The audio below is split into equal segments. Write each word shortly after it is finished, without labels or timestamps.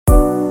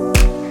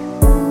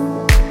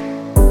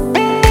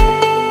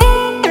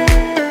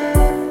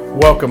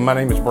Welcome, my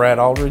name is Brad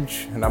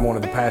Aldridge, and I'm one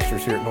of the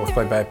pastors here at North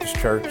Clay Baptist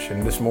Church.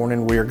 And this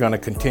morning we are going to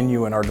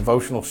continue in our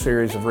devotional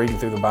series of reading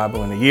through the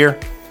Bible in a year.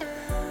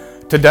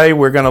 Today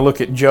we're going to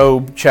look at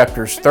Job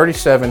chapters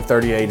 37,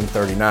 38, and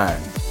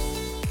 39.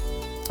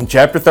 In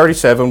chapter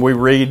 37 we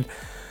read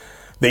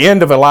the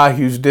end of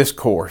Elihu's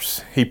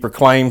discourse. He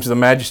proclaims the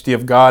majesty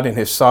of God and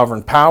His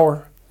sovereign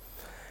power.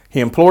 He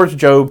implores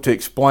Job to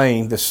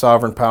explain the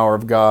sovereign power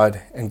of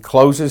God and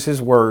closes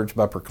his words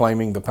by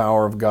proclaiming the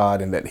power of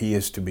God and that He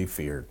is to be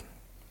feared.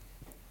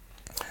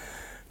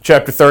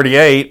 Chapter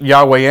 38,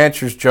 Yahweh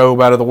answers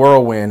Job out of the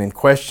whirlwind and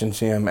questions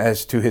him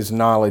as to his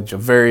knowledge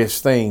of various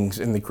things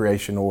in the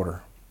creation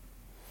order.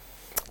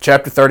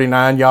 Chapter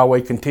 39, Yahweh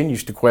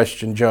continues to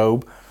question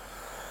Job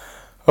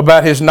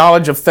about his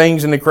knowledge of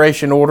things in the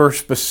creation order,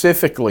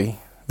 specifically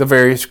the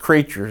various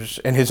creatures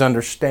and his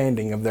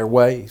understanding of their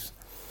ways.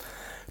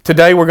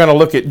 Today we're going to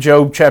look at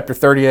Job chapter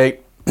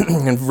 38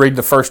 and read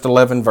the first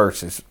 11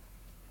 verses.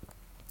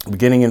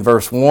 Beginning in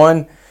verse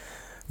 1,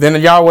 Then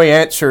Yahweh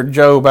answered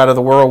Job out of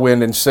the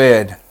whirlwind and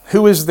said,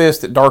 Who is this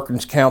that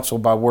darkens counsel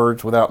by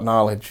words without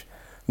knowledge?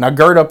 Now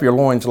gird up your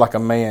loins like a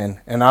man,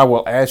 and I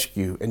will ask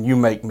you, and you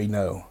make me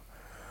know.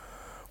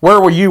 Where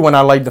were you when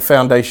I laid the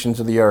foundations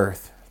of the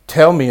earth?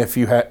 Tell me if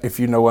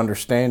you know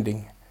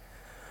understanding.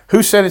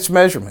 Who set its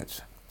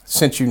measurements,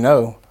 since you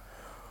know?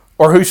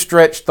 Or who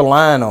stretched the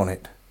line on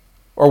it?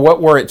 Or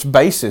what were its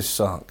bases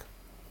sunk?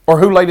 Or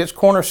who laid its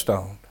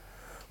cornerstone?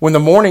 When the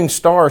morning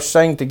stars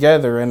sang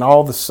together and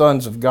all the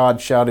sons of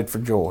God shouted for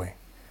joy?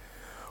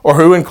 Or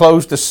who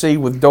enclosed the sea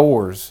with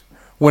doors?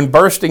 When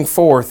bursting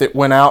forth it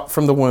went out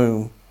from the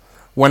womb?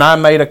 When I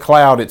made a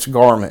cloud its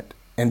garment,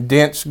 and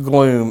dense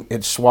gloom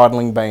its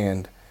swaddling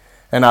band,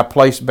 and I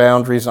placed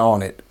boundaries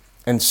on it,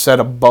 and set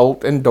a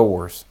bolt and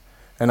doors,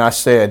 and I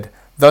said,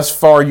 Thus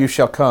far you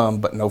shall come,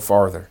 but no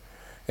farther,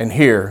 and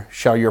here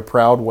shall your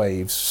proud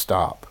waves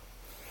stop.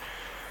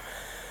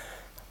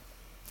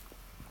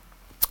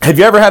 Have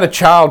you ever had a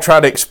child try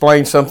to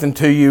explain something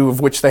to you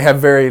of which they have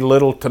very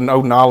little to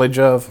no knowledge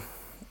of?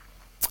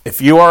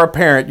 If you are a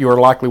parent, you are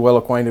likely well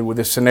acquainted with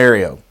this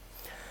scenario.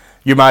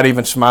 You might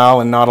even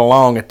smile and nod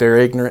along at their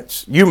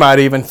ignorance. You might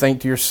even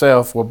think to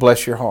yourself, well,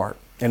 bless your heart.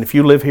 And if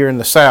you live here in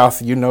the South,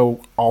 you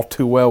know all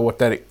too well what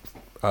that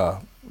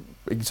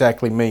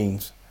exactly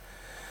means.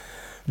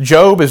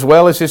 Job, as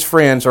well as his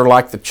friends, are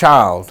like the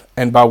child,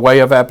 and by way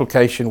of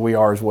application, we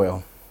are as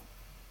well.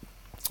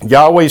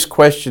 Yahweh's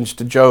questions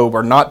to Job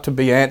are not to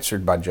be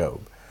answered by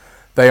Job.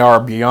 They are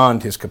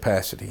beyond his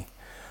capacity.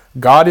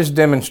 God is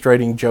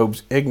demonstrating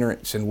Job's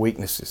ignorance and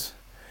weaknesses.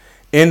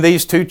 In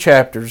these two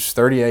chapters,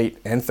 38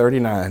 and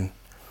 39,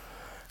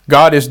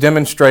 God is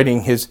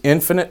demonstrating His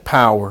infinite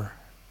power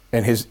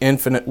and His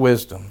infinite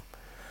wisdom,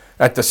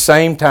 at the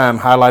same time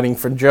highlighting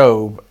for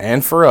Job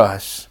and for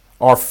us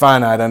our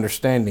finite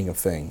understanding of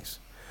things.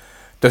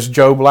 Does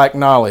Job lack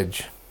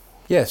knowledge?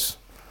 Yes.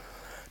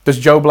 Does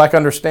Job lack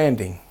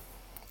understanding?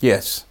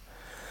 Yes.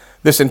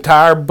 This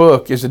entire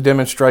book is a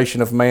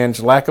demonstration of man's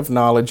lack of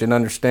knowledge and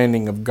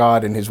understanding of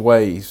God and His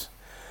ways.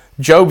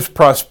 Job's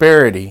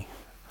prosperity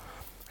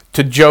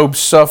to Job's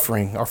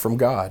suffering are from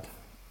God.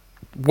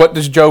 What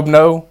does Job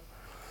know?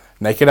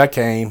 Naked I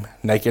came,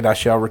 naked I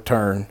shall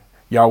return.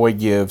 Yahweh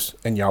gives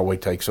and Yahweh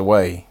takes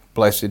away.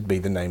 Blessed be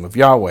the name of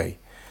Yahweh.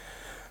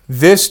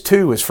 This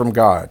too is from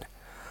God.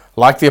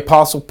 Like the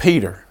Apostle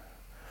Peter,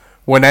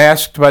 when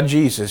asked by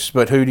Jesus,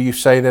 But who do you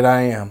say that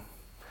I am?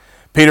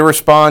 Peter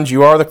responds,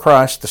 You are the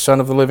Christ, the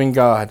Son of the living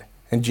God.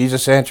 And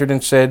Jesus answered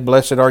and said,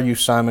 Blessed are you,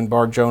 Simon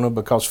Bar-Jonah,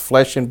 because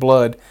flesh and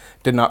blood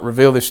did not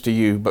reveal this to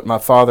you, but my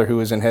Father who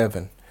is in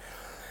heaven.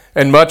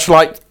 And much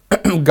like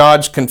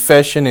God's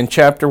confession in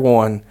chapter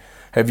 1,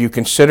 Have you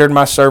considered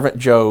my servant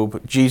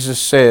Job? Jesus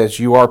says,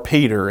 You are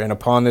Peter, and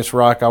upon this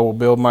rock I will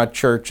build my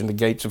church, and the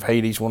gates of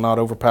Hades will not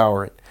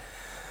overpower it.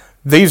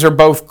 These are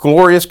both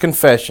glorious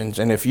confessions,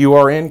 and if you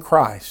are in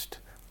Christ,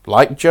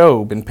 like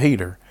Job and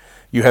Peter,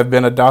 you have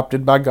been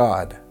adopted by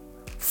God,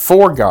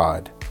 for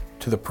God,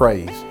 to the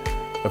praise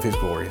of His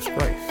glorious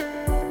grace.